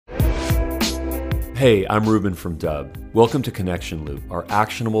Hey, I'm Ruben from Dub. Welcome to Connection Loop, our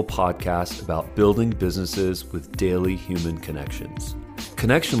actionable podcast about building businesses with daily human connections.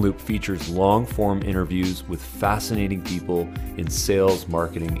 Connection Loop features long-form interviews with fascinating people in sales,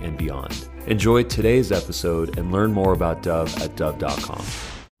 marketing, and beyond. Enjoy today's episode and learn more about Dub at dub.com.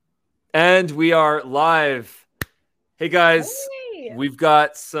 And we are live. Hey guys, We've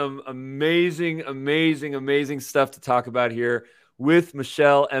got some amazing stuff to talk about here with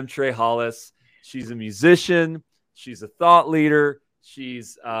Michelle Emtre-Hollis. She's a musician. She's a thought leader.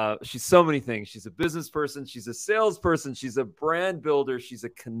 She's so many things. She's a business person. She's a salesperson. She's a brand builder. She's a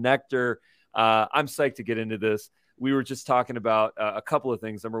connector. I'm psyched to get into this. We were just talking about a couple of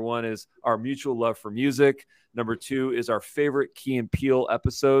things. Number one is our mutual love for music. Number two is our favorite Key and Peele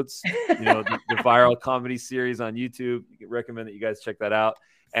episodes. You know, the viral comedy series on YouTube. I recommend that you guys check that out.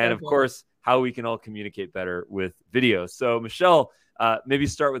 And of course, how we can all communicate better with video. So Michelle, maybe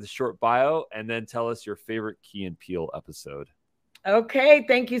start with a short bio and then tell us your favorite Key and Peele episode. Okay.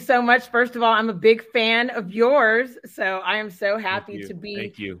 Thank you so much. First of all, I'm a big fan of yours. So I am so happy to be.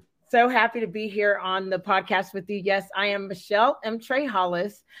 Thank you. So happy to be here on the podcast with you. Yes, I am Michelle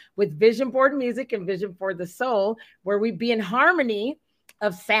Emtre-Hollis with Vision Board Music and Vision for the Soul, where we be in harmony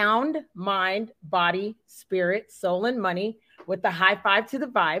of sound, mind, body, spirit, soul, and money with the high five to the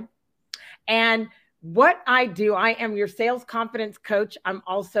vibe. And what I do, I am your sales confidence coach. I'm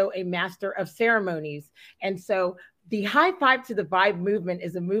also a master of ceremonies. And so the high five to the vibe movement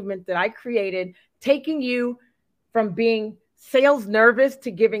is a movement that I created, taking you from being sales nervous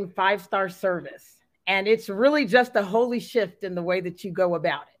to giving 5-star service. And it's really just a holy shift in the way that you go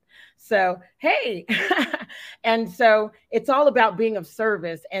about it. So, hey, and so it's all about being of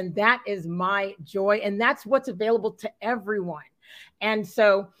service. And that is my joy. And that's what's available to everyone. And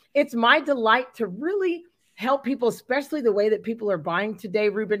so it's my delight to really help people, especially the way that people are buying today,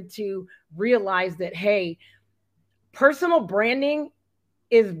 Ruben, to realize that, hey, personal branding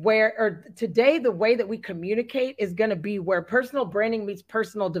is where, or today, the way that we communicate is going to be where personal branding meets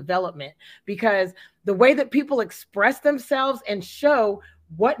personal development, because the way that people express themselves and show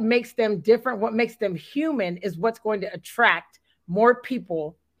what makes them different, what makes them human is what's going to attract more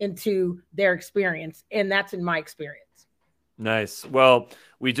people into their experience. And that's in my experience. Nice. Well,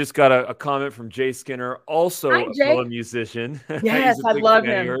 we just got a comment from Jay Skinner, also a musician. Yes, I love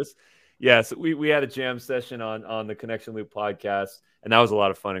him. Yes, we had a jam session on the Connection Loop podcast, and that was a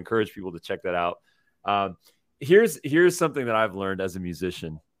lot of fun. I encourage people to check that out. Here's something that I've learned as a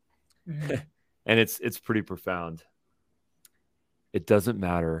musician, and it's pretty profound. It doesn't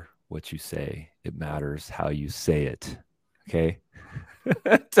matter what you say; it matters how you say it. Okay.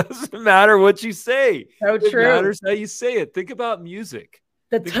 It doesn't matter what you say. So true. It matters how you say it. Think about music.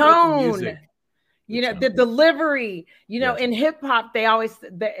 The tone. The delivery, in hip hop,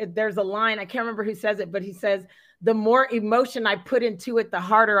 there's a line, I can't remember who says it, but he says, the more emotion I put into it, the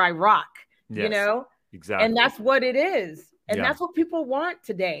harder I rock, Exactly. And that's what it is. And that's what people want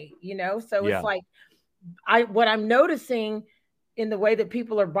today, So it's like, what I'm noticing in the way that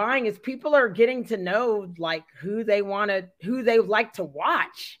people are buying is people are getting to know like who they like to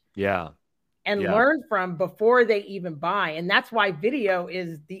watch. And learn from before they even buy. And that's why video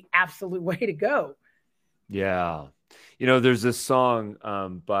is the absolute way to go. Yeah. There's this song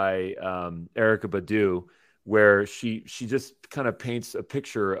by Erykah Badu where she just kind of paints a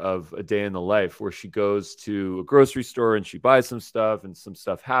picture of a day in the life where she goes to a grocery store and she buys some stuff and some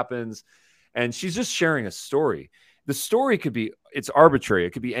stuff happens. And she's just sharing a story. The story it's arbitrary.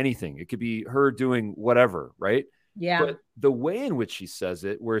 It could be anything. It could be her doing whatever, right? Yeah. But the way in which she says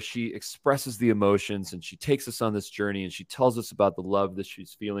it, where she expresses the emotions and she takes us on this journey and she tells us about the love that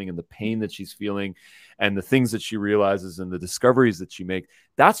she's feeling and the pain that she's feeling and the things that she realizes and the discoveries that she makes,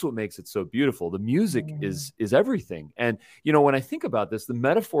 that's what makes it so beautiful. The music is everything. And, when I think about this, the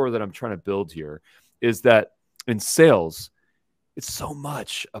metaphor that I'm trying to build here is that in sales, it's so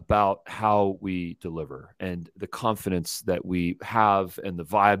much about how we deliver and the confidence that we have and the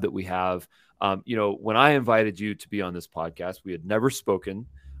vibe that we have. When I invited you to be on this podcast, we had never spoken.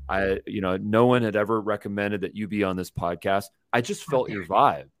 No one had ever recommended that you be on this podcast. I just felt your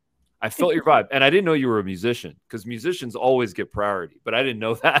vibe. And I didn't know you were a musician because musicians always get priority, but I didn't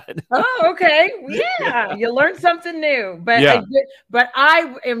know that. Oh, okay. Yeah. You learned something new, but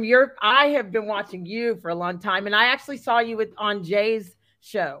I have been watching you for a long time. And I actually saw you on Jay's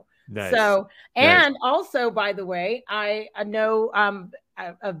show. Nice. So, and also, by the way, I know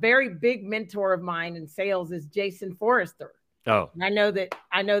a very big mentor of mine in sales is Jason Forrester. Oh, and I know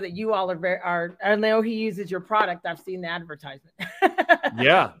that you all I know he uses your product. I've seen the advertisement.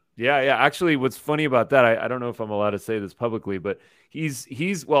 Yeah. Actually, what's funny about that, I don't know if I'm allowed to say this publicly, but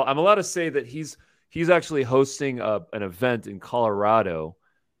I'm allowed to say that he's He's actually hosting an event in Colorado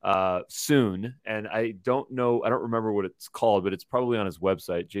soon, and I don't remember what it's called, but it's probably on his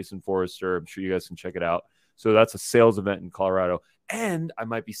website, Jason Forrester. I'm sure you guys can check it out. So that's a sales event in Colorado, and I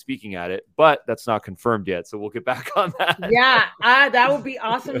might be speaking at it, but that's not confirmed yet. So we'll get back on that. Yeah, that would be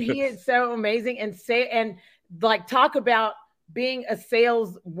awesome. He is so amazing, and talk about being a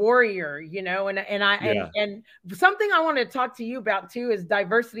sales warrior, and something I want to talk to you about too is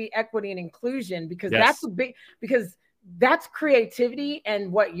diversity, equity, and inclusion, because that's that's creativity,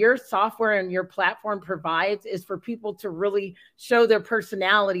 and what your software and your platform provides is for people to really show their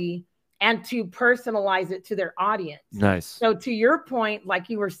personality and to personalize it to their audience. Nice. So to your point, like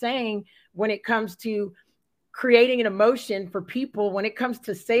you were saying, when it comes to creating an emotion for people, when it comes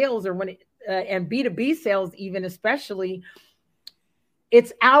to sales, or and B2B sales, even especially,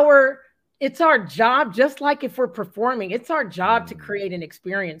 it's our job, just like if we're performing, it's our job to create an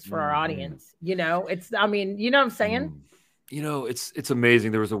experience for our audience. You know what I'm saying? It's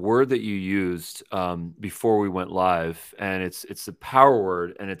amazing. There was a word that you used before we went live, and it's a power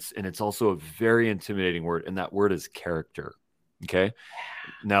word, and it's also a very intimidating word, and that word is character. Okay.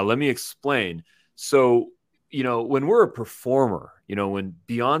 Now let me explain. So, when we're a performer, when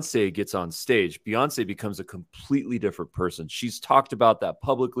Beyonce gets on stage, Beyonce becomes a completely different person. She's talked about that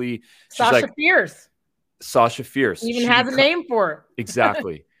publicly. Sasha Fierce. Sasha Fierce. Even has a name for it.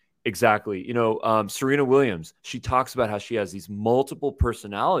 Exactly. Exactly. Serena Williams, she talks about how she has these multiple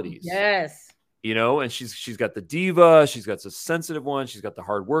personalities. Yes. And she's got the diva, she's got the sensitive one, she's got the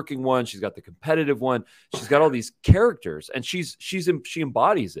hardworking one, she's got the competitive one. She's got all these characters, and she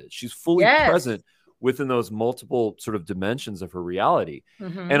embodies it. She's fully present within those multiple sort of dimensions of her reality.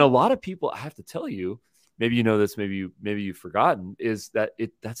 Mm-hmm. And a lot of people, I have to tell you, maybe you know this, maybe you've forgotten, is that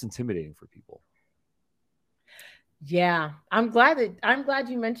that's intimidating for people. Yeah, I'm glad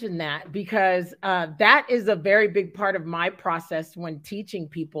you mentioned that, because that is a very big part of my process when teaching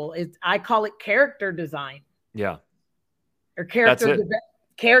people. I call it character design. Yeah. Or character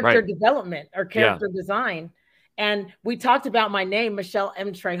development, or character design. And we talked about my name, Michelle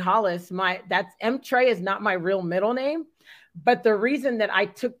M. Trey Hollis. That's M. Trey is not my real middle name. But the reason that I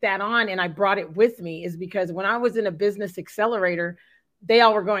took that on and I brought it with me is because when I was in a business accelerator, they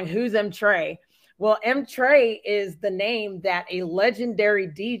all were going, "Who's M. Trey?" Well, M. Trey is the name that a legendary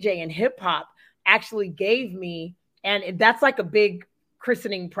DJ in hip hop actually gave me. And that's like a big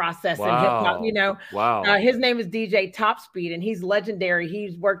christening process in hip hop, Wow. His name is DJ Top Speed, and he's legendary.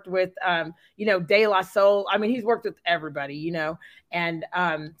 He's worked with, De La Soul. I mean, he's worked with everybody, and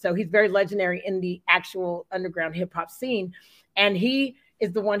so he's very legendary in the actual underground hip hop scene. And he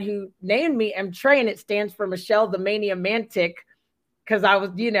is the one who named me M. Trey, and it stands for Michelle the Mania Mantic, because I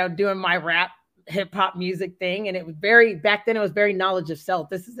was, doing my rap hip hop music thing. And it was back then it was very knowledge of self.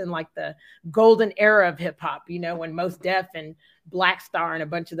 This is in like the golden era of hip hop, when Mos Def and Black Star and a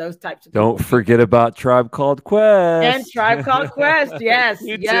bunch of those types of Don't forget about Tribe Called Quest. And Tribe Called Quest. Yes.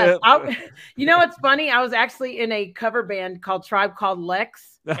 Yes. What's funny? I was actually in a cover band called Tribe Called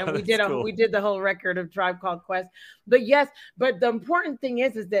Lex, and we did the whole record of Tribe Called Quest. But yes, but the important thing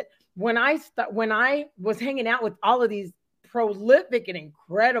is that when I was hanging out with all of these prolific and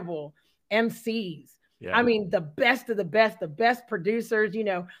incredible MCs, I mean, the best of the best producers,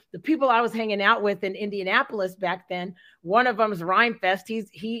 the people I was hanging out with in Indianapolis back then. One of them is Rhymefest.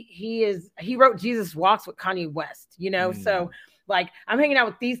 He wrote Jesus Walks with Kanye West, So like I'm hanging out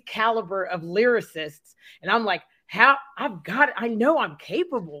with these caliber of lyricists, and I'm like, I know I'm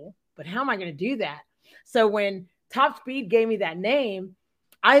capable, but how am I going to do that? So when Top Speed gave me that name,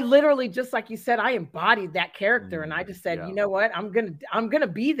 I literally, just like you said, I embodied that character, and I just said, you know what, I'm gonna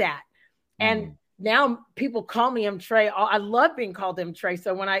be that. And now people call me M. Trey. I love being called M. Trey.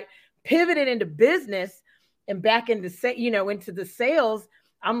 So when I pivoted into business and back into into the sales,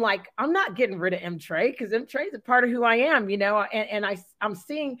 I'm like, I'm not getting rid of M. Trey, because M. Trey is a part of who I am, and I'm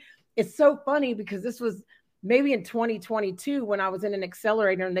seeing, it's so funny because this was maybe in 2022 when I was in an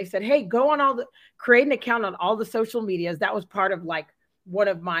accelerator, and they said, hey, go on create an account on all the social medias. That was part of like one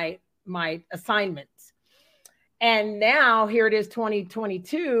of my assignments. And now here it is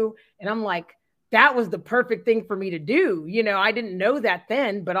 2022. And I'm like, that was the perfect thing for me to do. I didn't know that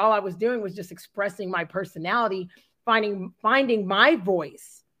then, but all I was doing was just expressing my personality, finding my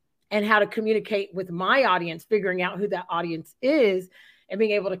voice and how to communicate with my audience, figuring out who that audience is and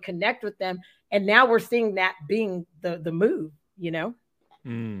being able to connect with them. And now we're seeing that being the move,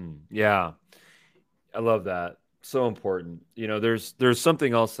 Yeah. I love that. So important. There's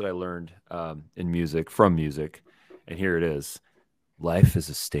something else that I learned from music. And here it is. Life is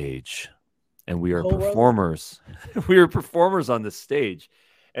a stage, and we are performers. We are performers on the stage.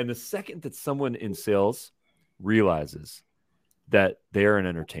 And the second that someone in sales realizes that they're an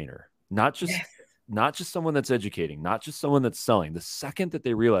entertainer, not just someone that's educating, not just someone that's selling, the second that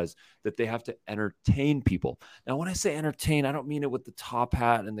they realize that they have to entertain people. Now, when I say entertain, I don't mean it with the top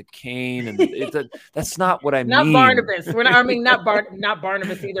hat and the cane, and that's not what I mean. Not Barnabas. Not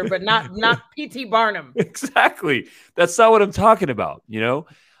Barnabas either, but not P.T. Barnum. Exactly. That's not what I'm talking about.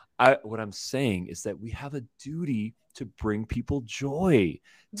 What I'm saying is that we have a duty to bring people joy,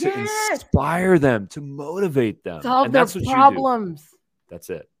 to inspire them, to motivate them. Solve their problems. That's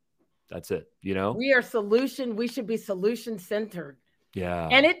it. We are we should be solution centered. Yeah.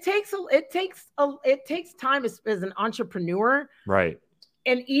 And it takes time as an entrepreneur. Right.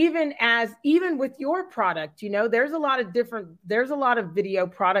 And even with your product, there's a lot of video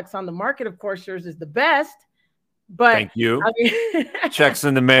products on the market. Of course, yours is the best. But thank you. Checks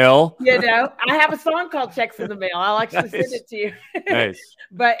in the mail. I have a song called Checks in the Mail. I'll actually send it to you. Nice.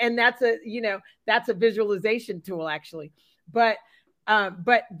 And that's a visualization tool actually. But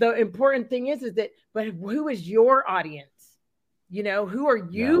the important thing is that, but who is your audience? Who are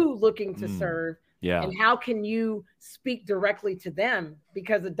you looking to serve? Yeah. And how can you speak directly to them?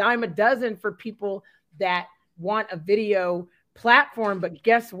 Because a dime a dozen for people that want a video platform. But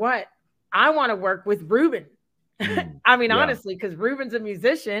guess what? I want to work with Ruben. I mean, honestly, because Ruben's a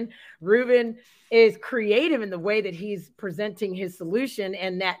musician. Ruben is creative in the way that he's presenting his solution,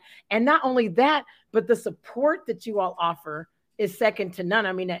 and not only that, but the support that you all offer is second to none.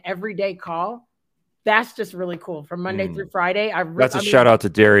 I mean, an everyday call, that's just really cool. From Monday through Friday. That's a shout out to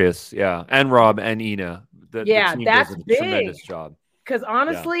Darius. Yeah. And Rob and Ina. The team that's does a big. Tremendous job. Because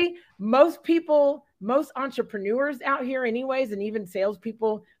honestly, most entrepreneurs out here anyways, and even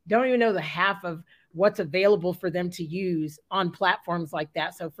salespeople don't even know the half of what's available for them to use on platforms like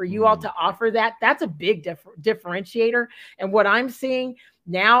that. So for you all to offer that, that's a big differentiator. And what I'm seeing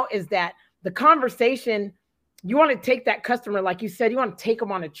now is that the conversation, you want to take that customer, like you said, you want to take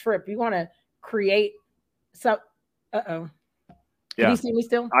them on a trip. You want to create Can you see me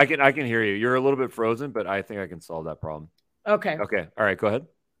still? I can hear you. You're a little bit frozen, but I think I can solve that problem. Okay. All right, go ahead.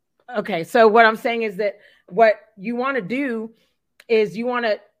 Okay. So what I'm saying is that what you want to do is you want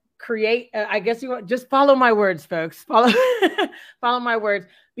to create, I guess you want, just follow my words, folks, follow my words,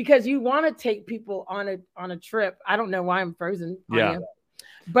 because you want to take people on a trip. I don't know why I'm frozen. Yeah.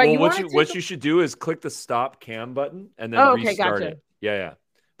 But what you should do is click the stop cam button and then restart it. Yeah.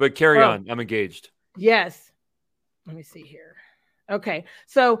 But carry on. I'm engaged. Yes. Let me see here. Okay.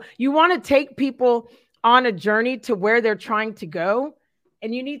 So you want to take people on a journey to where they're trying to go,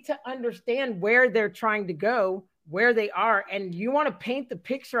 and you need to understand where they're trying to go, where they are, and you want to paint the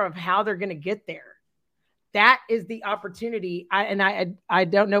picture of how they're going to get there. That is the opportunity. I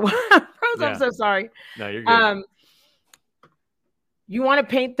don't know why I'm frozen. I'm so sorry. No, you're good. You want to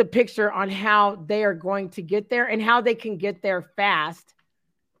paint the picture on how they are going to get there and how they can get there fast,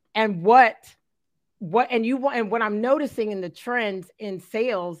 and what I'm noticing in the trends in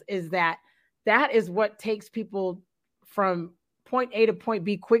sales is that is what takes people from point A to point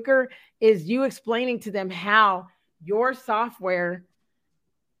B quicker, is you explaining to them how your software,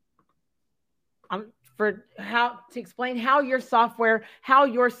 how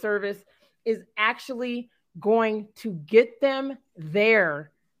your service is actually going to get them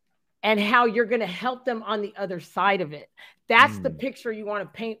there, and how you're going to help them on the other side of it. That's the picture you want to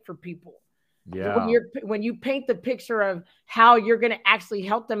paint for people. Yeah. When you paint the picture of how you're going to actually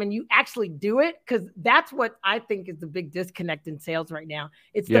help them, and you actually do it, because that's what I think is the big disconnect in sales right now.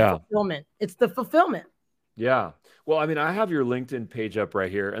 It's the fulfillment. It's the fulfillment. Yeah. Well, I mean, I have your LinkedIn page up right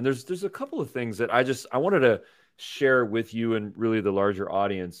here, and there's a couple of things that I wanted to share with you and really the larger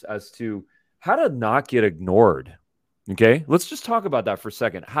audience as to how to not get ignored. Okay. Let's just talk about that for a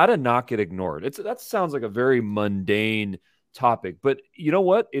second. How to not get ignored. That sounds like a very mundane topic, but you know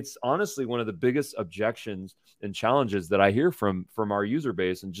what? It's honestly one of the biggest objections and challenges that I hear from our user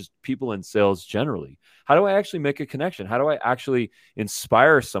base and just people in sales generally. How do I actually make a connection? How do I actually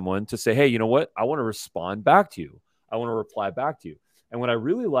inspire someone to say, hey, you know what? I want to respond back to you. I want to reply back to you. And what I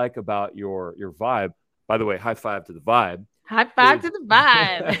really like about your vibe, by the way, high five to the vibe. High five to the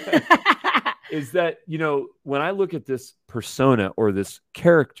vibe. Is that, when I look at this persona or this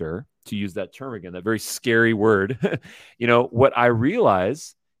character, to use that term again, that very scary word, what I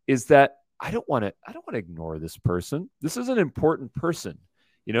realize is that I don't want to ignore this person. This is an important person.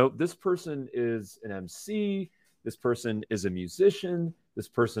 This person is an MC. This person is a musician. This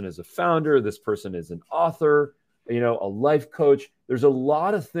person is a founder. This person is an author, a life coach. There's a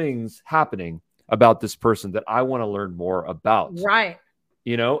lot of things happening about this person that I want to learn more about. Right.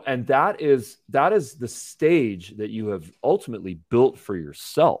 you know, and that is the stage that you have ultimately built for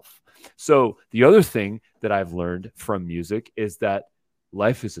yourself. So the other thing that I've learned from music is that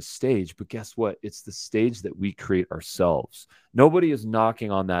life is a stage, but guess what? It's the stage that we create ourselves. Nobody is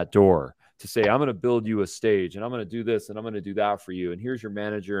knocking on that door to say, I'm going to build you a stage and I'm going to do this and I'm going to do that for you. And here's your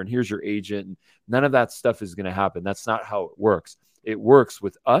manager and here's your agent. And none of that stuff is going to happen. That's not how it works. It works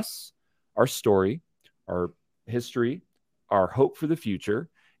with us, our story, our history, our hope for the future,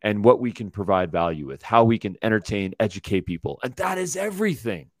 and what we can provide value with, how we can entertain, educate people. And that is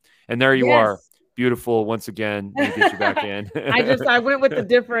everything. And there you are. Beautiful. Once again, let me get you back in. I went with the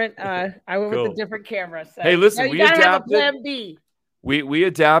different, with the different camera. So, hey, listen, we adapted. Have a plan B. We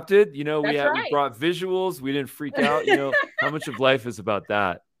adapted, you know, we brought visuals. We didn't freak out. You know, how much of life is about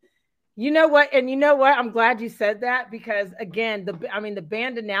that? You know what? And you know what? I'm glad you said that, because again, the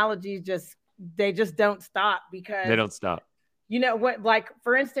band analogies they just don't stop, because they don't stop. You know what? Like,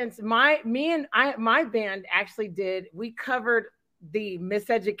 for instance, my band actually we covered the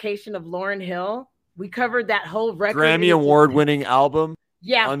Miseducation of Lauryn Hill. We covered that whole record. Grammy award-winning album.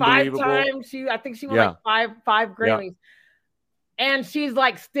 Yeah, 5 times. I think she won like five Grammys. Yeah. And she's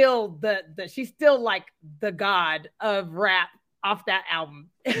like still she's still like the god of rap off that album.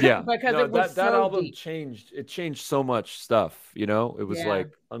 Yeah. Because it was that so album deep. changed so much stuff, you know? It was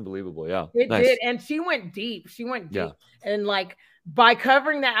like unbelievable. Yeah. It did. And she went deep. Yeah. And like, by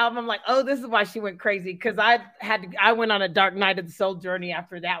covering that album, I'm like, oh, this is why she went crazy. Because I went on a dark night of the soul journey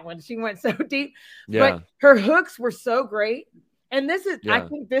after that one. She went so deep. Yeah. But her hooks were so great. And this is, I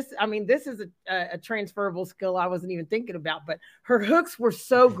think this is a transferable skill I wasn't even thinking about. But her hooks were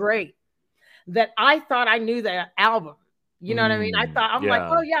so great that I thought I knew that album. You know what I mean? I thought, I'm like,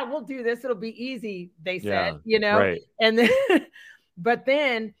 oh yeah, we'll do this. It'll be easy. They said, you know, right. And then, but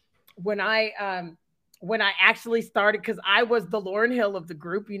then when I actually started, because I was the Lauryn Hill of the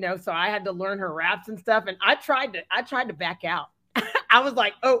group, you know, so I had to learn her raps and stuff. And I tried to back out. I was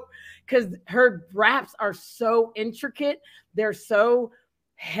like, oh, because her raps are so intricate. They're so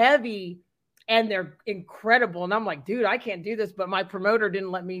heavy and they're incredible. And I'm like, dude, I can't do this. But my promoter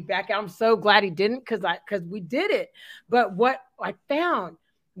didn't let me back out. I'm so glad he didn't, because we did it. But what I found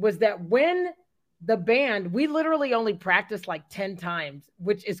was that when the band, we literally only practiced like 10 times,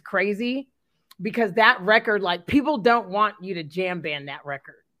 which is crazy, because that record, like, people don't want you to jam band that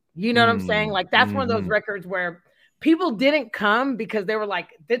record. You know what I'm saying? Like, that's one of those records where people didn't come because they were like,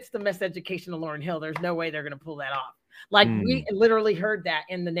 it's the Miseducation of Lauryn Hill. There's no way they're going to pull that off. Like, we literally heard that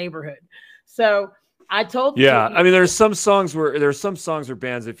in the neighborhood. So I told I mean, there's some songs where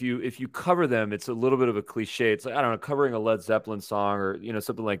bands, if you cover them, it's a little bit of a cliche. It's like, I don't know, covering a Led Zeppelin song or, you know,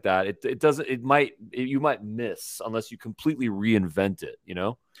 something like that. You might miss unless you completely reinvent it, you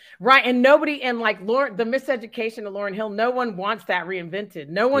know? Right. And like the Miseducation of Lauryn Hill, no one wants that reinvented.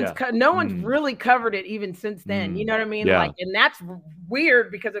 No one's really covered it even since then. You know what I mean? Like, and that's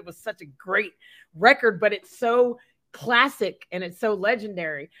weird because it was such a great record, but it's so classic and it's so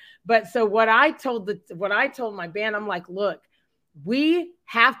legendary. But so what I told my band, I'm like, look, we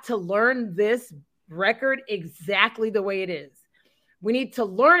have to learn this record exactly the way it is. We need to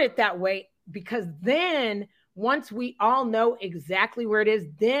learn it that way, because then once we all know exactly where it is,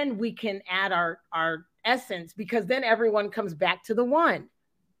 then we can add our essence, because then everyone comes back to the one.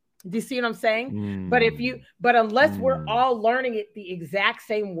 Do you see what I'm saying? But unless we're all learning it the exact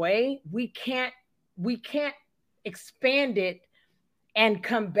same way, we can't expand it and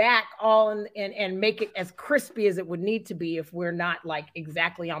come back all and make it as crispy as it would need to be if we're not like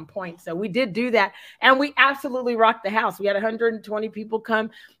exactly on point. So we did do that, and we absolutely rocked the house. We had 120 people come.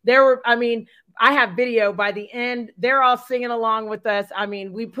 I have video. By the end, they're all singing along with us. I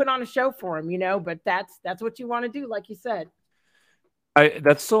mean, we put on a show for them, you know, but that's what you want to do, like you said.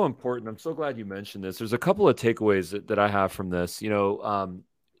 That's so important. I'm so glad you mentioned this. There's a couple of takeaways that I have from this.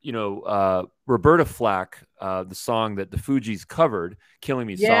 Roberta Flack, the song that the Fugees covered, "Killing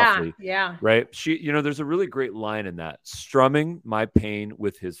Me Softly." Yeah. Right. She, there's a really great line in that: "Strumming my pain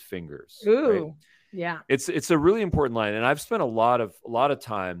with his fingers." Ooh. Right? Yeah. It's a really important line. And I've spent a lot of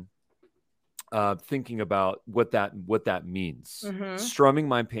time thinking about what that means. Strumming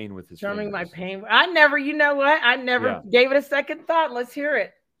my pain with his strumming fingers. my pain. I never gave it a second thought. Let's hear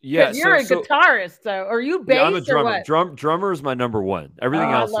it. Yeah, you're a guitarist, or you bass, I'm a drummer. Or what? Drummer is my number one.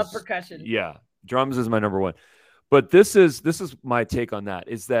 Everything else, I love percussion. Yeah, drums is my number one. But this is my take on that.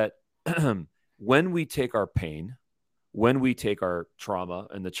 Is that when we take our pain, when we take our trauma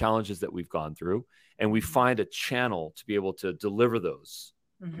and the challenges that we've gone through, and we find a channel to be able to deliver those,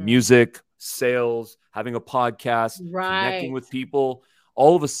 music, sales, having a podcast, connecting with people,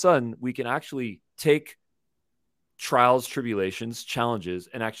 all of a sudden we can actually take trials, tribulations, challenges,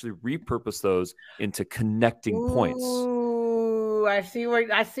 and actually repurpose those into connecting points. Ooh, I see what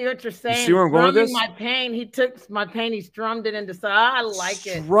you're saying. You see where I'm going with this? My pain. He took my pain. He strummed it into. I like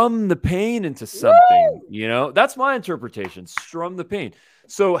it. Strum the pain into something. Woo! That's my interpretation. Strum the pain.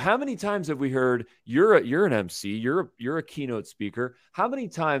 So how many times have we heard you're an MC, you're a keynote speaker? How many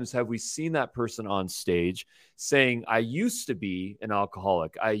times have we seen that person on stage saying, I used to be an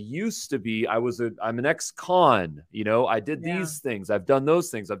alcoholic. I'm an ex-con, I did these things. I've done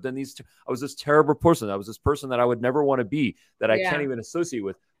those things. I've done these. I was this terrible person. I was this person that I would never want to be, that I can't even associate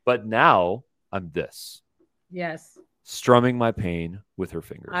with. But now I'm this. Yes. Strumming my pain with her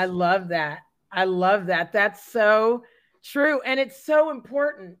fingers. I love that. That's so true. And it's so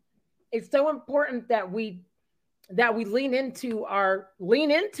important. It's so important that we lean into our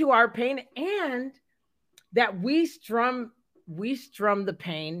pain, and that we strum the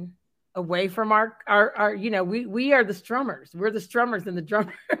pain away from our we are the strummers. We're the strummers and the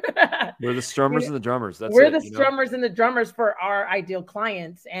drummers. We're the strummers and the drummers. We're the strummers and the drummers for our ideal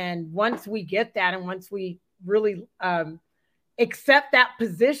clients. And once we get that, and once we really accept that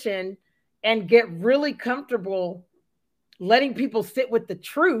position and get really comfortable letting people sit with the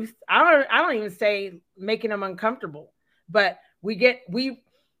truth. I don't even say making them uncomfortable, but we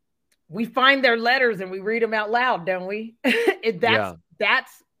find their letters and we read them out loud, don't we?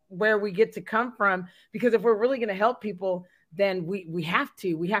 That's where we get to come from, because if we're really going to help people, then we have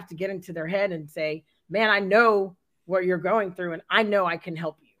to get into their head and say, man, I know what you're going through and I know I can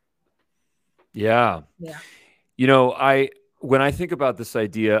help you. Yeah. When I think about this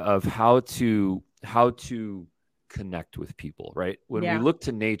idea of how to connect with people, right? When we look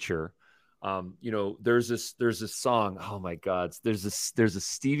to nature, there's this song. Oh my God. There's a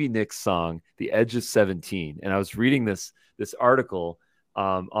Stevie Nicks song, The Edge of 17. And I was reading this article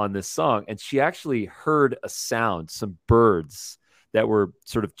on this song, and she actually heard a sound, some birds that were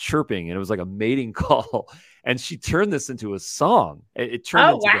sort of chirping, and it was like a mating call. And she turned this into a song. It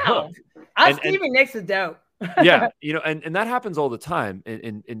turned into the hook. Stevie Nicks is dope. Yeah, and that happens all the time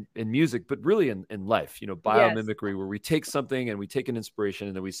in music, but really in life, biomimicry, where we take something and we take an inspiration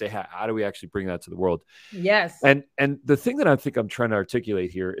and then we say, how do we actually bring that to the world? Yes. And the thing that I think I'm trying to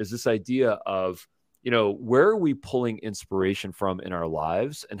articulate here is this idea of, where are we pulling inspiration from in our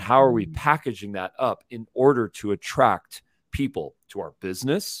lives, and how are we packaging that up in order to attract people to our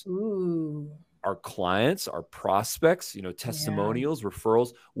business, our clients, our prospects, testimonials,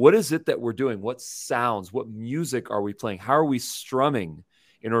 referrals. What is it that we're doing? What sounds, what music are we playing? How are we strumming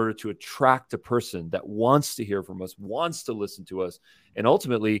in order to attract a person that wants to hear from us, wants to listen to us, and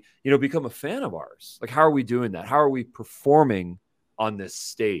ultimately, become a fan of ours? Like, how are we doing that? How are we performing on this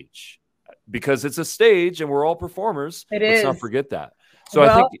stage? Because it's a stage and we're all performers. Let's not forget that. So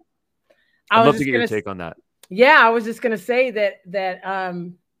I think I'd love to get your take on that. Yeah, I was just going to say that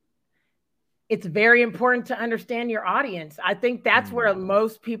it's very important to understand your audience. I think that's where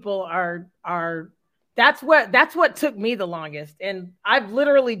most people are. That's what took me the longest. And I've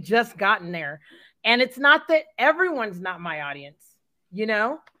literally just gotten there. And it's not that everyone's not my audience,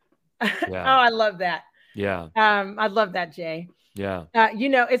 Yeah. Oh, I love that. Yeah. I love that, Jay. Yeah.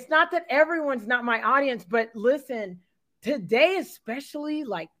 It's not that everyone's not my audience, but listen, today, especially,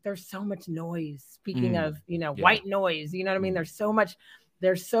 like, there's so much noise. Speaking of, white noise, you know what I mean? There's so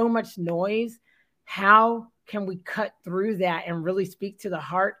much noise. How can we cut through that and really speak to the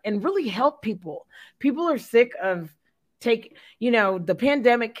heart and really help people? People are sick of the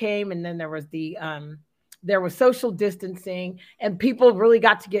pandemic came, and then there was social distancing, and people really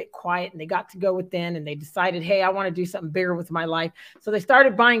got to get quiet, and they got to go within, and they decided, hey, I want to do something bigger with my life. So they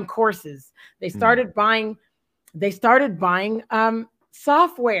started buying courses. They started buying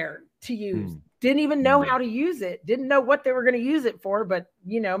software to use. Didn't even know how to use it. Didn't know what they were going to use it for, but,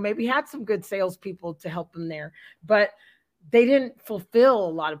 maybe had some good salespeople to help them there, but they didn't fulfill a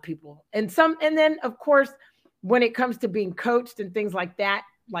lot of people. And then of course, when it comes to being coached and things like that,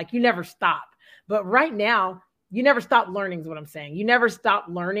 like, you never stop. But right now, you never stop learning is what I'm saying. You never stop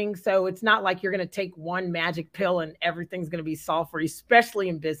learning. So it's not like you're going to take one magic pill and everything's going to be solved for you, especially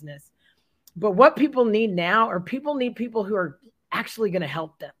in business. But what people need now are people who are actually going to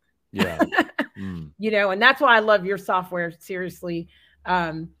help them. Yeah. And that's why I love your software, seriously,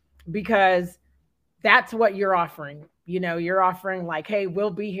 because that's what you're offering. You're offering like, hey, we'll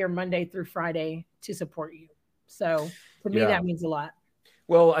be here Monday through Friday to support you. So for me, that means a lot.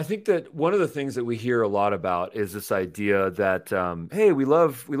 Well, I think that one of the things that we hear a lot about is this idea that, hey, we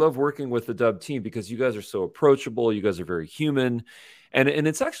love working with the Dubb team because you guys are so approachable. You guys are very human. And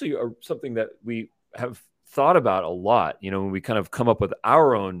it's actually something that we have thought about a lot, when we kind of come up with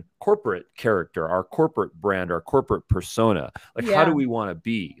our own corporate character, our corporate brand, our corporate persona. Like, how do we want to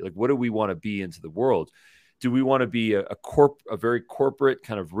be? Like, what do we want to be into the world? Do we want to be a very corporate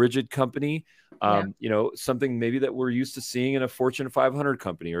kind of rigid company? Something maybe that we're used to seeing in a Fortune 500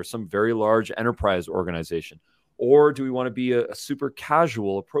 company or some very large enterprise organization. Or do we want to be a super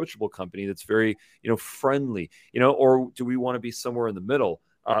casual, approachable company that's very, friendly, or do we want to be somewhere in the middle?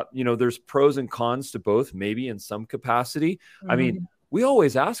 There's pros and cons to both, maybe in some capacity. I mean, we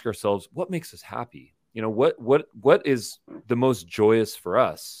always ask ourselves, what makes us happy? What is the most joyous for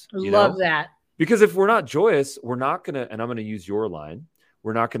us? Love that. Because if we're not joyous, we're not going to, and I'm going to use your line,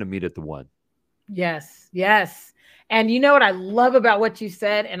 we're not going to meet at the one. Yes. Yes. And you know what I love about what you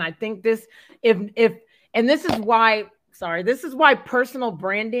said? And I think this, and this is why personal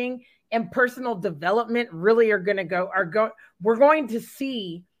branding and personal development really are going to go, we're going to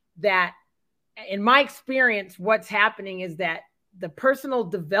see that in my experience, what's happening is that the personal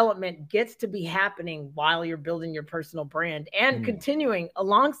development gets to be happening while you're building your personal brand and continuing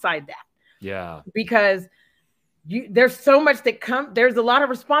alongside that. Yeah. Because there's so much there's a lot of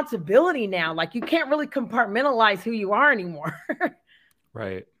responsibility now. Like, you can't really compartmentalize who you are anymore.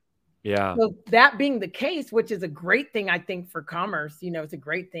 Right. Yeah. So that being the case, which is a great thing, I think, for commerce, it's a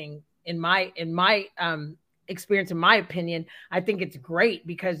great thing in my experience, in my opinion. I think it's great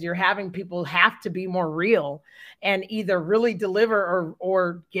because you're having people have to be more real and either really deliver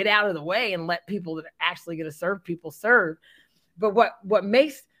or get out of the way and let people that are actually going to serve people serve. But what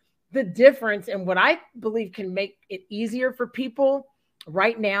makes the difference and what I believe can make it easier for people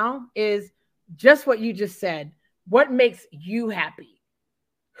right now is just what you just said. What makes you happy?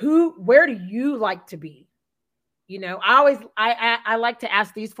 Where do you like to be? I like to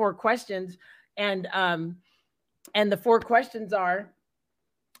ask these 4 questions, and the 4 questions are: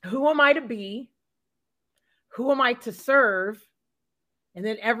 who am I to be? Who am I to serve? And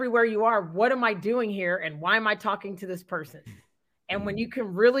then everywhere you are, what am I doing here? And why am I talking to this person? And when you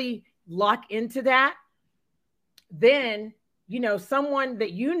can really lock into that, then, someone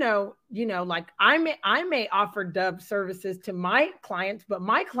that, like I may offer Dub services to my clients, but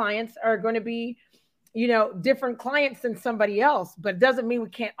my clients are going to be, different clients than somebody else. But it doesn't mean we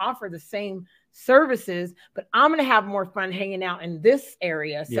can't offer the same services, but I'm going to have more fun hanging out in this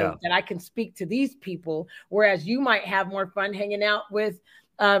area so that I can speak to these people. Whereas you might have more fun hanging out with,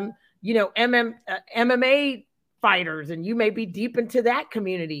 MMA fighters, and you may be deep into that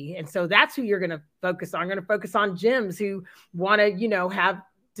community. And so that's who you're going to focus on. I'm going to focus on gyms who want to, have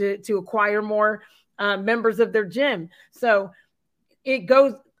to acquire more members of their gym. So it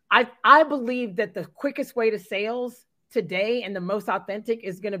goes, I believe that the quickest way to sales today and the most authentic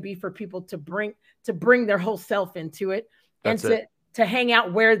is going to be for people to bring their whole self into it. That's and to hang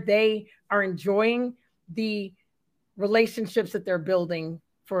out where they are enjoying the relationships that they're building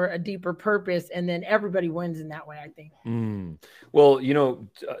for a deeper purpose. And then everybody wins in that way, I think. Well,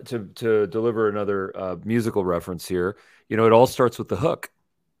 to deliver another musical reference here, it all starts with the hook.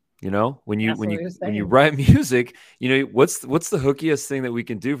 When you write music, what's the hookiest thing that we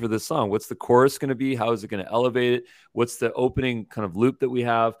can do for this song? What's the chorus going to be? How is it going to elevate it? What's the opening kind of loop that we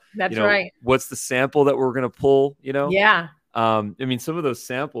have? That's right. What's the sample that we're going to pull? Yeah. Some of those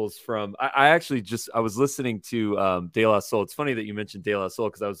samples from, I was listening to De La Soul. It's funny that you mentioned De La Soul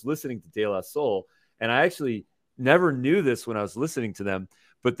because I was listening to De La Soul and I actually never knew this when I was listening to them,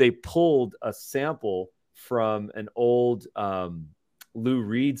 but they pulled a sample from an old Lou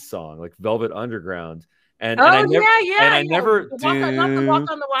Reed song, like Velvet Underground. And I never Walk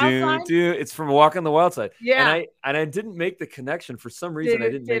on the Wild Side. It's from Walk on the Wild Side. Yeah. And I didn't make the connection for some reason. I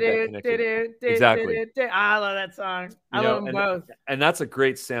didn't make that connection. Exactly. I love that song. I love them both. And that's a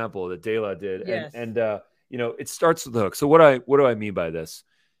great sample that De La did. Yes. And it starts with the hook. So what do I mean by this?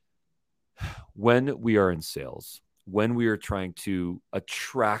 When we are in sales, when we are trying to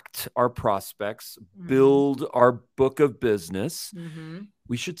attract our prospects, build our book of business,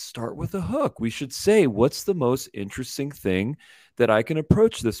 we should start with a hook. We should say, what's the most interesting thing that I can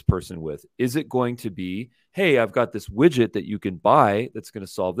approach this person with? Is it going to be, hey, I've got this widget that you can buy that's going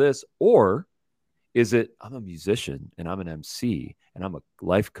to solve this? Or is it, I'm a musician and I'm an MC and I'm a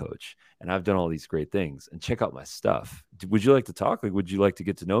life coach and I've done all these great things and check out my stuff. Would you like to talk? Like, would you like to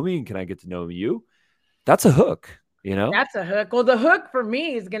get to know me? And can I get to know you? That's a hook. That's a hook. Well, the hook for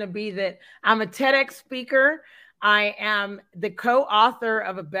me is going to be that I'm a TEDx speaker. I am the co-author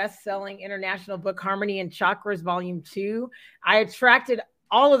of a best-selling international book, Harmony and Chakras, Volume 2. I attracted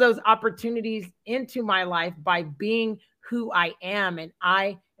all of those opportunities into my life by being who I am. And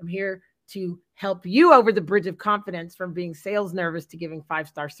I am here to help you over the bridge of confidence from being sales nervous to giving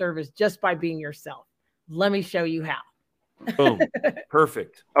 5-star service just by being yourself. Let me show you how. Boom.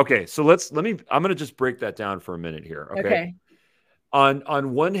 Perfect. Okay. So I'm going to just break that down for a minute here. Okay.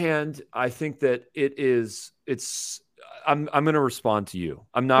 On one hand, I think that I'm going to respond to you.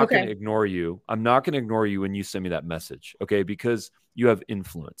 I'm not going to ignore you. I'm not going to ignore you when you send me that message. Okay. Because you have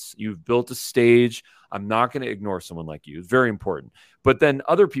influence. You've built a stage. I'm not going to ignore someone like you. It's very important. But then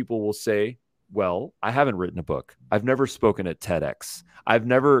other people will say, well, I haven't written a book. I've never spoken at TEDx. I've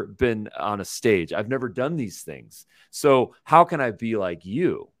never been on a stage. I've never done these things. So how can I be like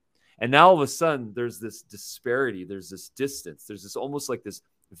you? And now all of a sudden there's this disparity. There's this distance. There's this almost like this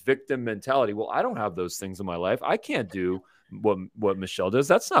victim mentality. Well, I don't have those things in my life. I can't do what Michelle does.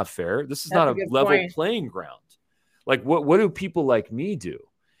 That's not fair. This is not a level playing ground. Like what do people like me do?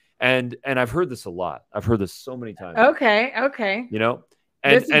 And I've heard this a lot. I've heard this so many times. Okay. You know,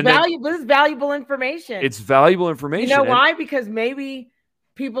 this is valuable. This is valuable information. It's valuable information. You know why? Because maybe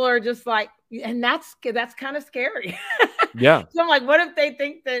people are just like, and that's kind of scary. Yeah. So I'm like, what if they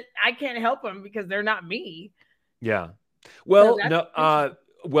think that I can't help them because they're not me? Yeah. Well,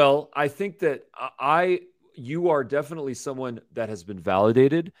 well, I think that you are definitely someone that has been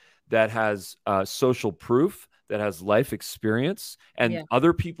validated, that has social proof, that has life experience, and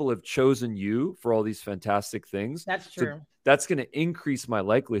other people have chosen you for all these fantastic things. That's true. So that's going to increase my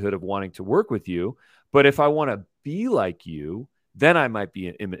likelihood of wanting to work with you. But if I want to be like you, then I might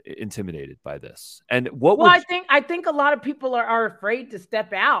be intimidated by this. And I think a lot of people are afraid to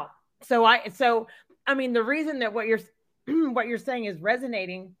step out. So I mean, the reason that what you're saying is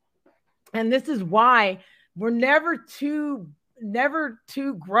resonating, and this is why we're never too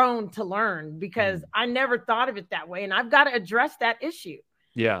grown to learn, because I never thought of it that way, and I've got to address that issue.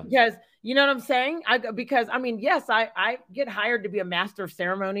 Yeah. Because you know what I'm saying? Because I mean, yes, I get hired to be a master of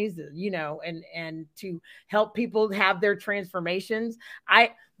ceremonies, you know, and to help people have their transformations.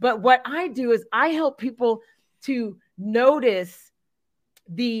 But what I do is I help people to notice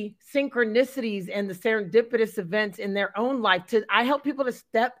the synchronicities and the serendipitous events in their own life. I help people to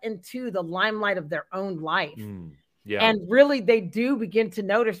step into the limelight of their own life. Yeah. And really, they do begin to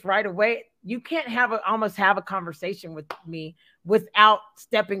notice right away. You can't almost have a conversation with me without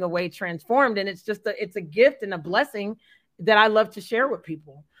stepping away transformed. And it's just it's a gift and a blessing that I love to share with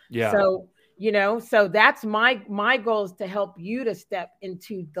people. Yeah. So, you know, so that's my goal, is to help you to step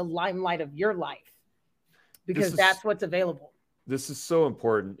into the limelight of your life, because that's what's available. This is so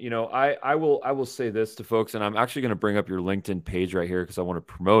important. You know, I will say this to folks, and I'm actually going to bring up your LinkedIn page right here because I want to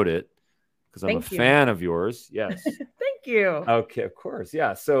promote it, because I'm a fan of yours. Yes. Thank you. Okay, of course.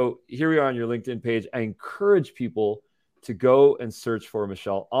 Yeah. So here we are on your LinkedIn page. I encourage people to go and search for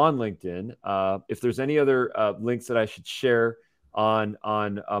Michelle on LinkedIn. If there's any other links that I should share on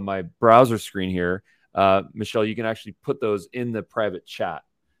my browser screen here, Michelle, you can actually put those in the private chat.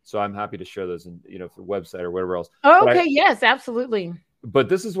 So I'm happy to share those in, you know, for the website or whatever else. Oh, okay. Yes, absolutely. But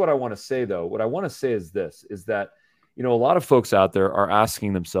this is what I want to say, though. What I want to say is this, is that, you know, a lot of folks out there are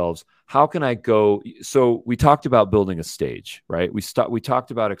asking themselves, how can I go? So we talked about building a stage, right? We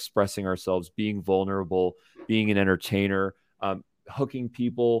talked about expressing ourselves, being vulnerable, being an entertainer, hooking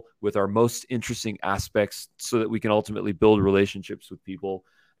people with our most interesting aspects so that we can ultimately build relationships with people.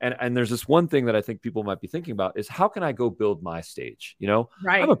 And there's this one thing that I think people might be thinking about is, how can I go build my stage? You know,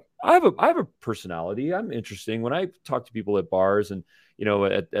 right. I have a personality. I'm interesting. When I talk to people at bars and, you know,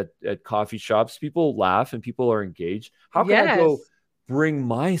 at coffee shops, people laugh and people are engaged. How can I go bring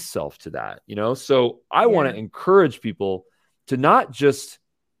myself to that? You know, so I want to encourage people to not just,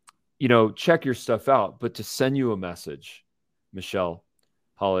 you know, check your stuff out, but to send you a message, Michelle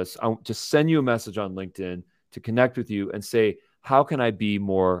Hollis, to send you a message on LinkedIn, to connect with you and say, how can I be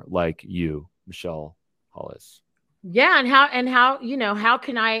more like you, Michelle Hollis? Yeah. And how, you know, how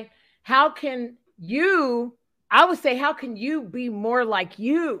can you, I would say, how can you be more like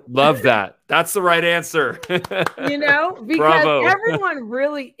you? Love that. That's the right answer. You know, because everyone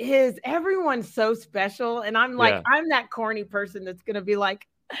really is. Everyone's so special. And I'm like, I'm that corny person that's going to be like,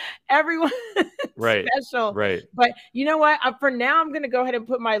 everyone special. Right. But you know what? For now, I'm going to go ahead and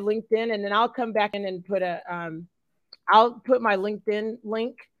put my LinkedIn, and then I'll come back in and put I'll put my LinkedIn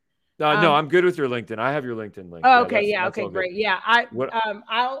link. No, I'm good with your LinkedIn. I have your LinkedIn link. Oh, okay. Okay, great. Yeah.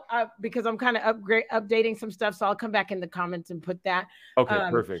 I'll because I'm kind of updating some stuff. So I'll come back in the comments and put that. Okay,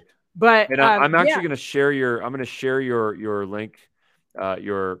 perfect. But I'm actually going to share your link,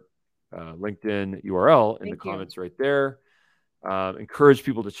 your LinkedIn URL in the comments right there. Encourage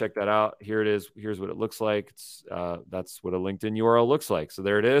people to check that out. Here it is. Here's what it looks like. That's what a LinkedIn URL looks like. So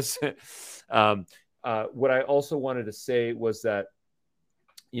there it is. What I also wanted to say was that,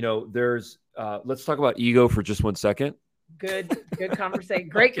 you know, there's, let's talk about ego for just 1 second. Good conversation.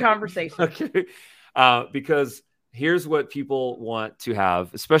 Great conversation. Okay. Because here's what people want to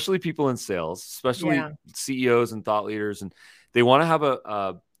have, especially people in sales, especially CEOs and thought leaders, and they want to have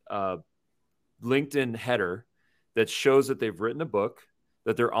a LinkedIn header that shows that they've written a book,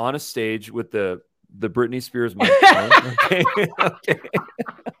 that they're on a stage with the Britney Spears microphone. Okay.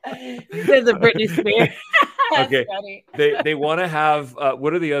 You said the Britney Spears. Okay. Funny. They want to have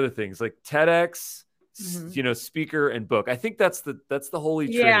what are the other things, like TEDx, speaker and book. I think that's the holy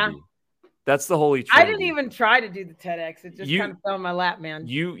trinity. That's the holy trinity. I didn't even try to do the TEDx. It just kind of fell in my lap, man.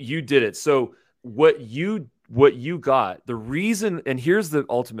 You did it. So what you got, the reason, and here's the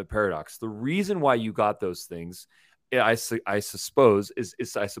ultimate paradox. The reason why you got those things, I suppose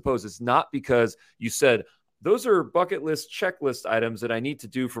is not because you said, those are bucket list checklist items that I need to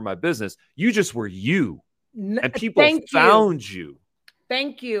do for my business. You just were you. And people found you.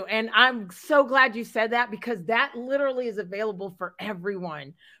 Thank you. And I'm so glad you said that, because that literally is available for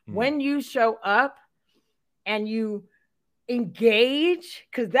everyone. When you show up and you engage,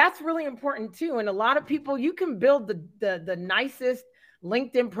 because that's really important too. And a lot of people, you can build the nicest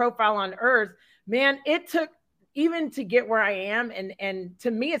LinkedIn profile on earth. Man, it took even to get where I am. And to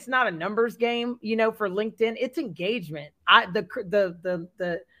me, it's not a numbers game, for LinkedIn, it's engagement.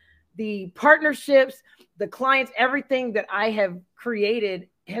 The partnerships, the clients, everything that I have created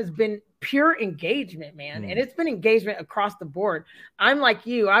has been pure engagement, man. And it's been engagement across the board. I'm like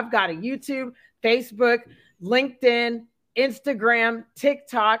you. I've got a YouTube, Facebook, LinkedIn, Instagram,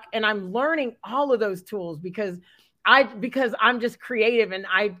 TikTok, and I'm learning all of those tools because I'm just creative, and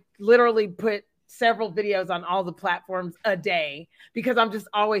I literally put several videos on all the platforms a day because I'm just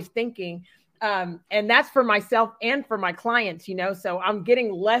always thinking. And that's for myself and for my clients, so I'm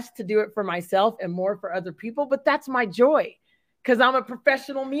getting less to do it for myself and more for other people, but that's my joy because I'm a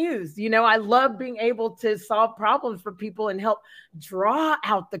professional muse. I love being able to solve problems for people and help draw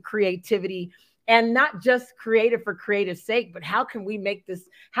out the creativity, and not just creative for creative sake, but how can we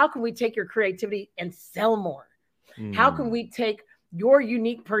take your creativity and sell more? How can we take your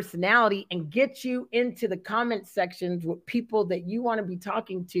unique personality and get you into the comment sections with people that you want to be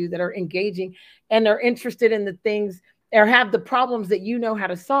talking to, that are engaging and are interested in the things or have the problems that you know how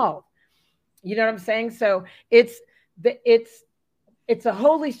to solve. You know what I'm saying? So it's a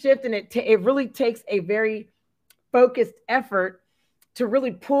holy shift, and it really takes a very focused effort to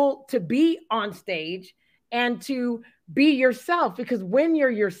really to be on stage and to be yourself, because when you're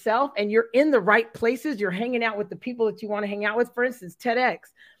yourself and you're in the right places, you're hanging out with the people that you want to hang out with. For instance, TEDx,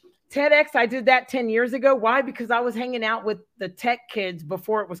 I did that 10 years ago. Why? Because I was hanging out with the tech kids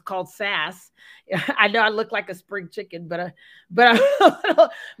before it was called SaaS. I know I look like a spring chicken, but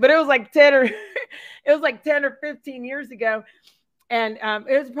it was like 10 or 15 years ago. And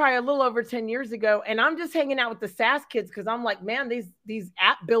it was probably a little over 10 years ago. And I'm just hanging out with the SaaS kids because I'm like, man, these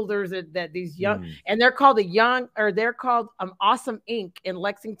app builders that these young, and they're called Awesome Inc. in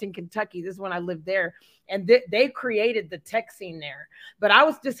Lexington, Kentucky. This is when I lived there. And they created the tech scene there. But I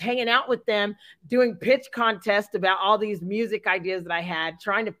was just hanging out with them, doing pitch contests about all these music ideas that I had,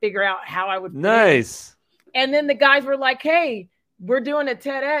 trying to figure out how I would. Nice. And then the guys were like, hey, we're doing a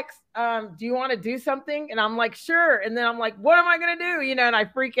TEDx. Do you want to do something? And I'm like, sure. And then I'm like, what am I going to do? And I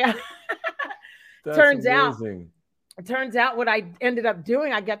freak out. Turns out what I ended up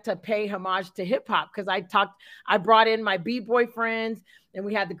doing, I got to pay homage to hip hop because I brought in my B-boy friends, and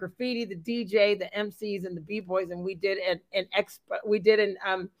we had the graffiti, the DJ, the MCs, and the B-boys. And we did a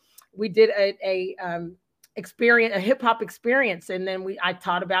hip hop experience. And then I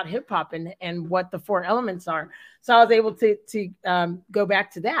taught about hip hop and what the 4 elements are. So I was able to go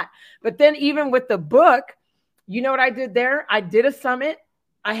back to that. But then even with the book, you know what I did there? I did a summit.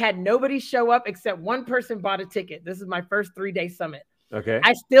 I had nobody show up except one person bought a ticket. This is my first 3-day summit. Okay.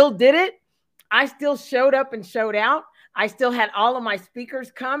 I still did it. I still showed up and showed out. I still had all of my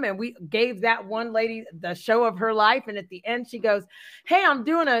speakers come, and we gave that one lady the show of her life. And at the end, she goes, hey,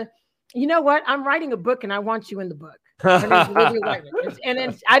 you know what? I'm writing a book and I want you in the book. Her name's Olivia Whiteman. And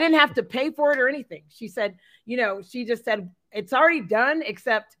then I didn't have to pay for it or anything. She said, she just said, it's already done,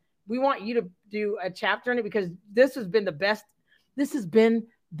 except we want you to do a chapter in it because this has been the best. This has been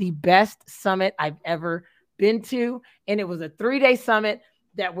the best summit I've ever been to. And it was a 3-day summit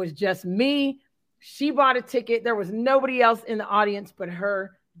that was just me. She bought a ticket. There was nobody else in the audience but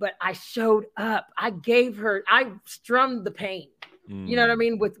her. But I showed up. I strummed the pain. You know what I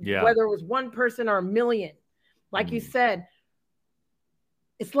mean? Whether it was one person or a million, like you said,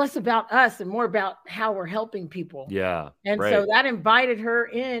 it's less about us and more about how we're helping people. Yeah. And so that invited her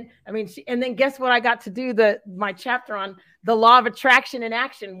in. I mean, and then guess what? I got to do my chapter on the law of attraction in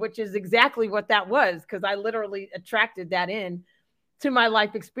action, which is exactly what that was. Cause I literally attracted that in to my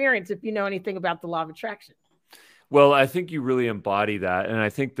life experience, if you know anything about the law of attraction. Well, I think you really embody that. And I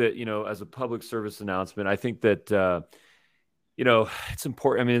think that, as a public service announcement, I think that, it's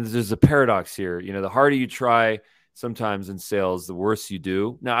important. I mean, there's a paradox here. The harder you try sometimes in sales, the worse you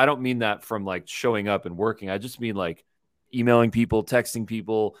do. Now, I don't mean that from like showing up and working. I just mean like emailing people, texting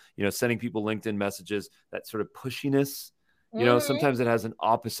people, sending people LinkedIn messages, that sort of pushiness. Sometimes it has an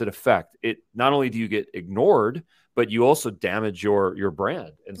opposite effect. It not only do you get ignored, but you also damage your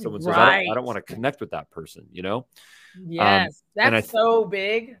brand. And someone says, I don't want to connect with that person, Yes, that's so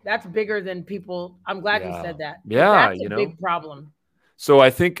big. That's bigger than people. I'm glad you said that. Yeah, that's a big problem. So I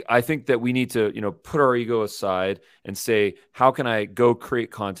think that we need to, put our ego aside and say, how can I go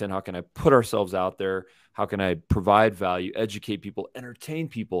create content? How can I put ourselves out there? How can I provide value, educate people, entertain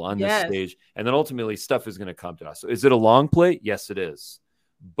people on this stage? And then ultimately stuff is going to come to us. So is it a long play? Yes, it is.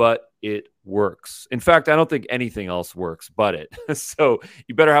 But it works. In fact, I don't think anything else works but it. So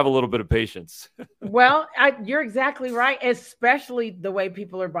you better have a little bit of patience. Well, you're exactly right, especially the way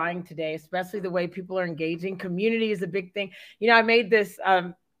people are buying today, especially the way people are engaging. Community is a big thing. I made this,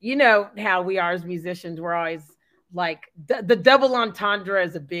 how we are as musicians. We're always like the double entendre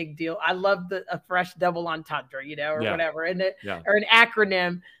is a big deal. I love a fresh double entendre, or whatever, or an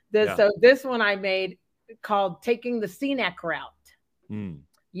acronym. So this one I made called Taking the CNAC Route.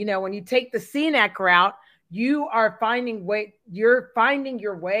 When you take the CNAC route, you're finding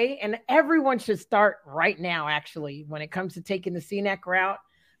your way, and everyone should start right now, actually, when it comes to taking the CNAC route,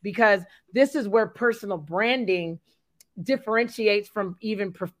 because this is where personal branding differentiates from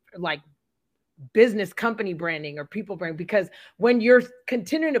even like business company branding or people branding, because when you're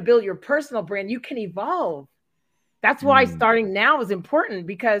continuing to build your personal brand, you can evolve. That's why starting now is important,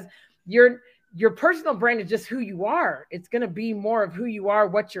 because your personal brand is just who you are. It's going to be more of who you are,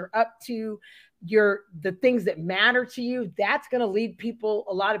 what you're up to, the things that matter to you. That's going to lead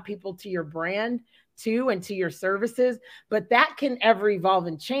a lot of people to your brand too, and to your services. But that can ever evolve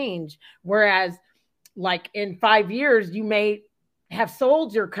and change. Whereas like in 5 years, you may have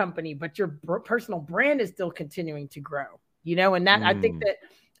sold your company, but your personal brand is still continuing to grow, and that I think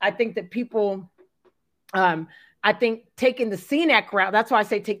that people, I think taking the CNAC route, that's why I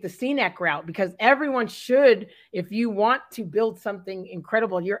say take the CNAC route, because everyone should, if you want to build something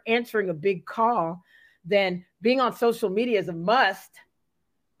incredible, you're answering a big call, then being on social media is a must.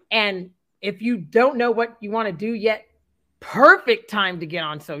 And if you don't know what you want to do yet, perfect time to get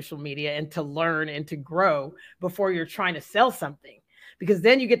on social media and to learn and to grow before you're trying to sell something. Because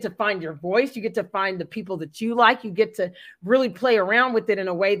then you get to find your voice, you get to find the people that you like, you get to really play around with it in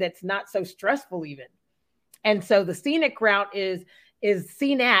a way that's not so stressful even. And so the CNAC route is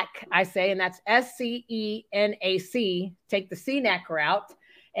CNAC, I say, and that's SCENAC, take the CNAC route.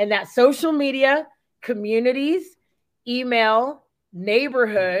 And that's social media, communities, email,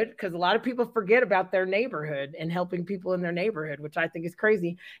 neighborhood, because a lot of people forget about their neighborhood and helping people in their neighborhood, which I think is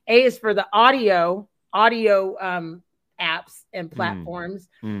crazy. A is for the audio apps and platforms.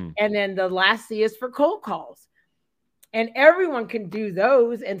 And then the last C is for cold calls. And everyone can do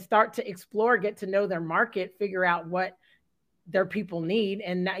those and start to explore, get to know their market, figure out what their people need.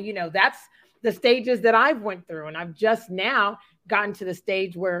 And that's the stages that I've went through. And I've just now gotten to the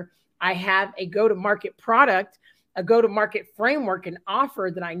stage where I have a go-to-market product, a go-to-market framework and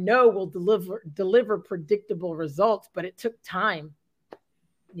offer that I know will deliver predictable results, but it took time,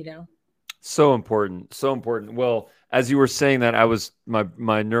 So important. So important. Well, as you were saying that,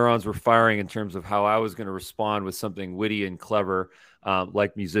 my neurons were firing in terms of how I was going to respond with something witty and clever,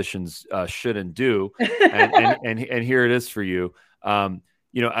 like musicians should and do. And here it is for you.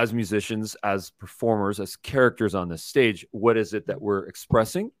 As musicians, as performers, as characters on this stage, what is it that we're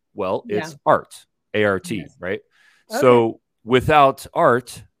expressing? Well, it's art, ART, right? Okay. So without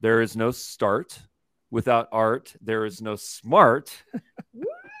art, there is no start. Without art, there is no smart.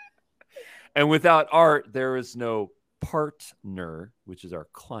 And without art, there is no partner, which is our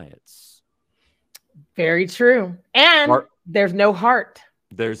clients. Very true. And there's no heart.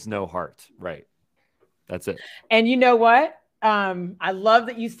 There's no heart. Right. That's it. And you know what? I love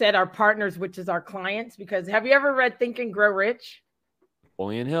that you said our partners, which is our clients, because have you ever read Think and Grow Rich?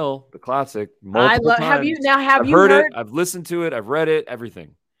 Napoleon Hill, the classic. Have you heard it? I've listened to it. I've read it.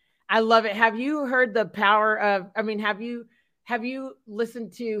 Everything. I love it. Have you heard the power of, have you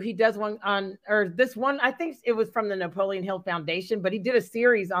listened to, he does one on, or this one, I think it was from the Napoleon Hill Foundation, but he did a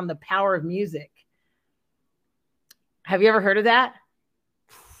series on the power of music. Have you ever heard of that?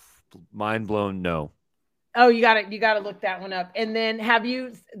 Mind blown. No. Oh, you gotta look that one up. And then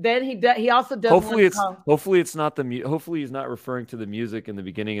he also does. Hopefully it's not hopefully he's not referring to the music in the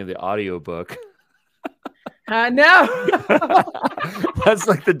beginning of the audiobook. No. That's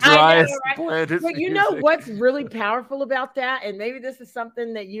like the driest plant. But you know what's really powerful about that? And maybe this is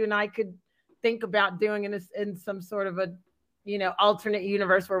something that you and I could think about doing in some sort of a, alternate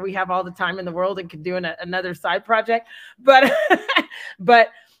universe where we have all the time in the world and could do another side project. But,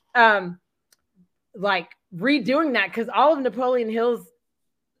 like redoing that, because all of Napoleon Hill's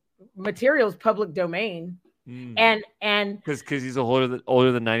material is public domain. And because he's older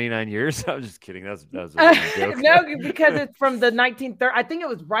than 99 years. I was just kidding. That was a joke. No, because it's from the 1930s. I think it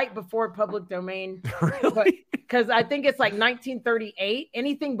was right before public domain. Really? Because I think it's like 1938.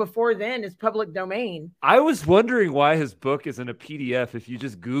 Anything before then is public domain. I was wondering why his book isn't a PDF. If you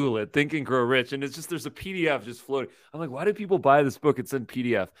just Google it, Think and Grow Rich, and it's just there's a PDF just floating. I'm like, why do people buy this book? It's in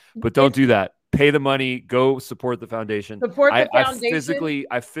PDF, but don't do that. Pay the money. Go support the foundation. Support the foundation.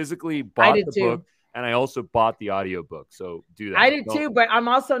 I physically bought the book. And I also bought the audiobook. So do that. I did too, but I'm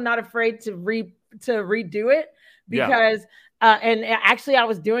also not afraid to redo it because, and actually I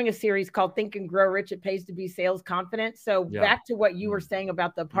was doing a series called Think and Grow Rich. It pays to be sales confident. So back to what you were saying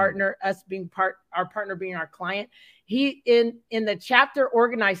about the partner, us being our partner being our client. He in the chapter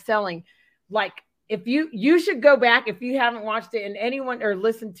Organized Selling, like if you should go back if you haven't watched it, and anyone or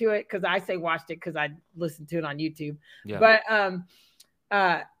listened to it, because I say watched it because I listened to it on YouTube. But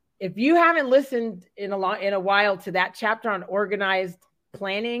if you haven't listened in a while to that chapter on organized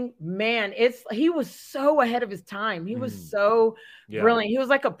planning, man, he was so ahead of his time. He was so brilliant. He was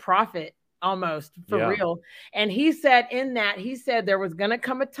like a prophet almost, for real. And he said there was going to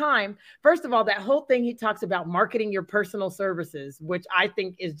come a time. First of all, that whole thing he talks about marketing your personal services, which I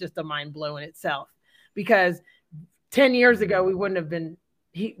think is just a mind blow in itself, because 10 years ago we wouldn't have been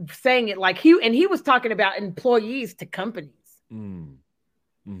saying it like he was talking about employees to companies.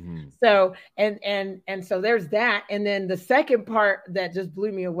 So and so there's that. And then the second part that just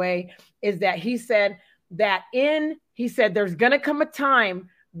blew me away is that he said there's going to come a time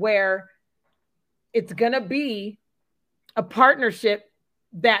where it's going to be a partnership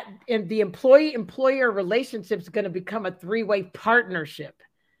that in the employee-employer relationship is going to become a three-way partnership.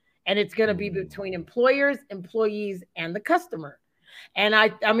 And it's going to be between employers, employees, and the customer. And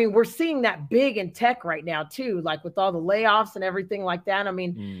I mean, we're seeing that big in tech right now too, like with all the layoffs and everything like that. I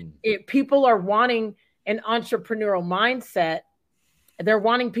mean, people are wanting an entrepreneurial mindset. They're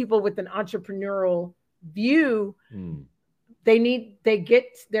wanting people with an entrepreneurial view.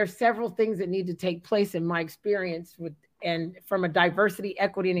 There's several things that need to take place in my experience and from a diversity,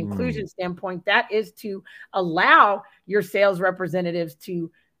 equity, and inclusion standpoint, that is to allow your sales representatives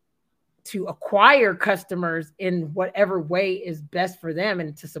to acquire customers in whatever way is best for them,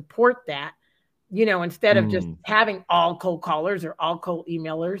 and to support that, instead of just having all cold callers or all cold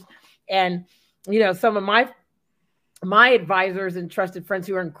emailers. And, some of my advisors and trusted friends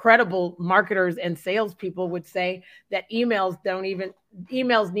who are incredible marketers and salespeople would say that emails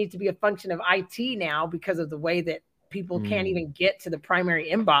need to be a function of IT now, because of the way that people can't even get to the primary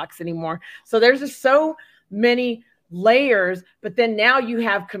inbox anymore. So there's just so many layers, but then now you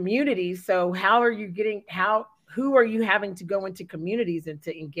have communities. So who are you having to go into communities and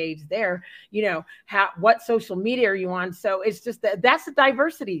to engage there? What social media are you on? So it's just that's a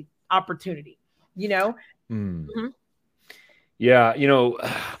diversity opportunity, Yeah.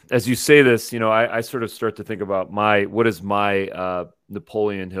 As you say this, I sort of start to think about what is my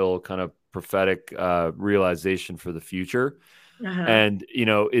Napoleon Hill kind of prophetic realization for the future. And,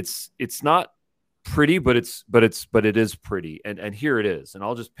 it's not pretty, but it is pretty. And here it is. And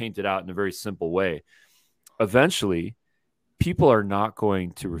I'll just paint it out in a very simple way. Eventually, people are not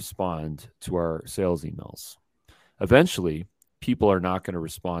going to respond to our sales emails. Eventually, people are not going to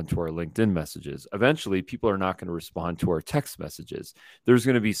respond to our LinkedIn messages. Eventually, people are not going to respond to our text messages. There's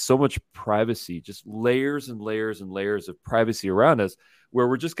going to be so much privacy, just layers and layers and layers of privacy around us, where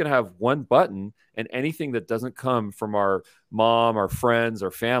we're just going to have one button, and anything that doesn't come from our mom, our friends, our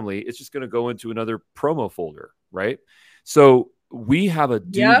family, it's just going to go into another promo folder, right? So we have a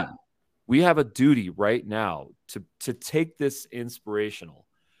duty. Yep. We have a duty right now to take this inspirational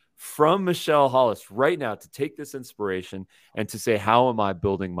from Michelle Hollis right now, to take this inspiration and to say, how am I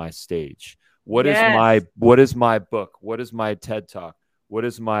building my stage? What is my book? What is my TED Talk? What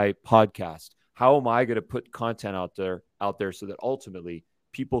is my podcast? How am I going to put content out there so that ultimately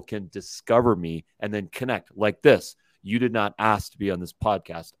people can discover me and then connect like this? You did not ask to be on this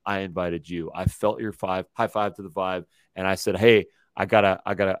podcast. I invited you. I felt your high five to the vibe. And I said, hey, I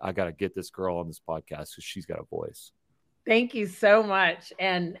gotta get this girl on this podcast because she's got a voice. Thank you so much.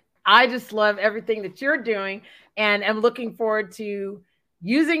 And I just love everything that you're doing, and I'm looking forward to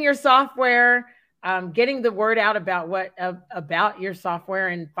using your software, getting the word out about about your software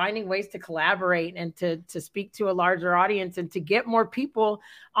and finding ways to collaborate and to speak to a larger audience and to get more people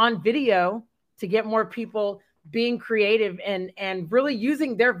on video, to get more people being creative and really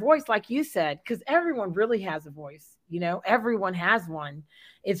using their voice, like you said, because everyone really has a voice. Everyone has one.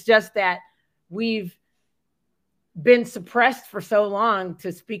 It's just that we've been suppressed for so long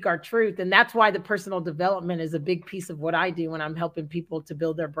to speak our truth. And that's why the personal development is a big piece of what I do when I'm helping people to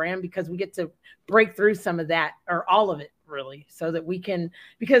build their brand, because we get to break through some of that, or all of it really, so that we can,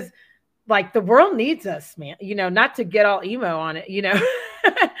 because like the world needs us, man, not to get all emo on it,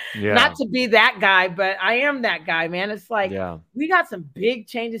 not to be that guy, but I am that guy, man. It's like, we got some big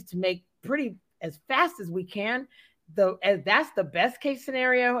changes to make pretty as fast as we can. That's the best case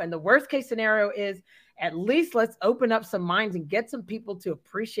scenario. And the worst case scenario is, at least let's open up some minds and get some people to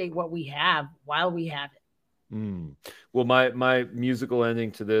appreciate what we have while we have it. Well, my musical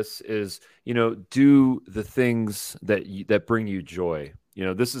ending to this is, do the things that bring you joy.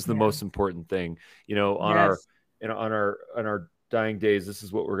 This is the most important thing, on our dying days. This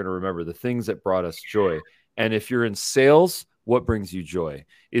is what we're going to remember: the things that brought us joy. And if you're in sales, what brings you joy?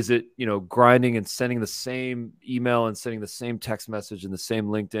 Is it, grinding and sending the same email and sending the same text message and the same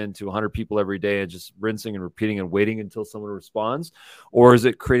LinkedIn to 100 people every day and just rinsing and repeating and waiting until someone responds? Or is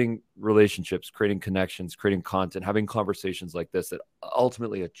it creating relationships, creating connections, creating content, having conversations like this that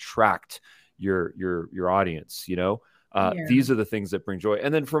ultimately attract your audience? These are the things that bring joy.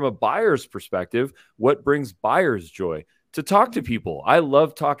 And then from a buyer's perspective, what brings buyers joy? To talk to people. I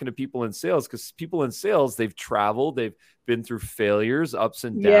love talking to people in sales, because people in sales, they've traveled, they've been through failures, ups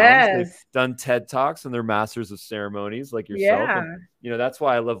and downs. They've done TED Talks and they're masters of ceremonies like yourself. And, that's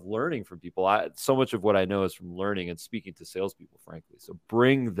why I love learning from people. So much of what I know is from learning and speaking to salespeople, frankly. So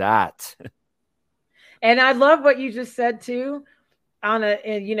bring that. And I love what you just said too,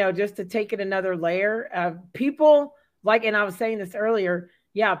 just to take it another layer. People like, and I was saying this earlier,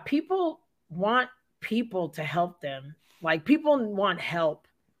 people want people to help them. Like, people want help.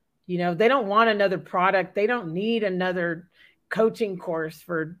 They don't want another product. They don't need another coaching course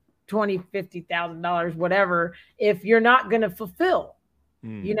for $20,000, $50,000, whatever, if you're not going to fulfill,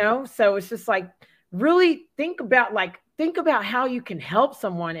 So it's just like, really think about how you can help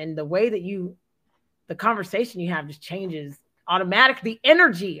someone, and the way that the conversation you have just changes automatically. The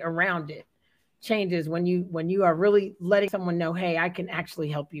energy around it changes when you are really letting someone know, hey, I can actually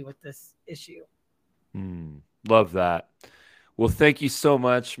help you with this issue. Love that. Well, thank you so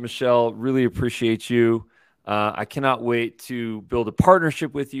much, Michelle. Really appreciate you. I cannot wait to build a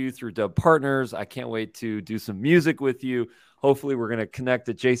partnership with you through Dub Partners. I can't wait to do some music with you. Hopefully we're going to connect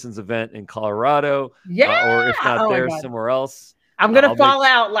at Jason's event in Colorado. Or if not there, somewhere else. I'm going to fall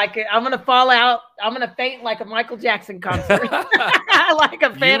out. I'm going to faint like a Michael Jackson concert. Like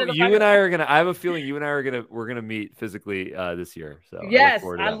a fan of you and I are going to, I have a feeling you and I are going to, we're going to meet physically this year. So yes,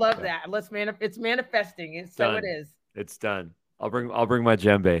 I love that. It's manifesting. And so it is. It's done. I'll bring my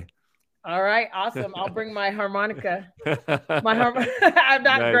djembe. All right. Awesome. I'll bring my harmonica. I'm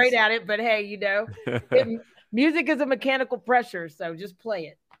not great at it, but hey, music is a mechanical pressure. So just play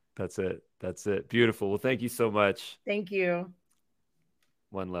it. That's it. Beautiful. Well, thank you so much. Thank you.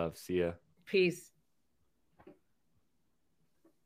 One love. See ya. Peace.